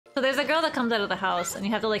So there's a girl that comes out of the house, and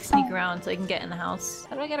you have to like sneak around so you can get in the house.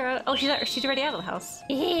 How do I get her out? Oh, she's already out of the house.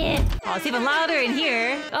 Yeah. Oh, it's even louder in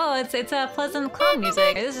here. Oh, it's a pleasant clown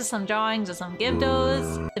music. This is some drawings of some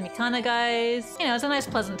Gibdos, the Mikana guys. You know, it's a nice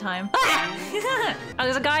pleasant time. Ah! Oh,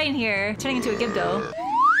 there's a guy in here turning into a Gibdo.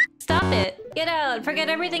 Stop it. Get out. Forget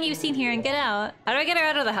everything you've seen here and get out. How do I get her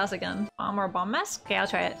out of the house again? Bomb or bomb mask? Okay, I'll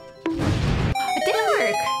try it. It didn't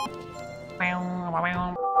work.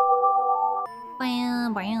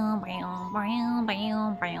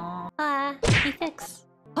 Ah, he fix.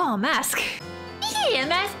 Oh, mask. Yeah,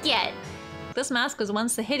 mask yet. This mask was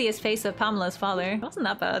once the hideous face of Pamela's father. It wasn't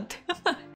that bad.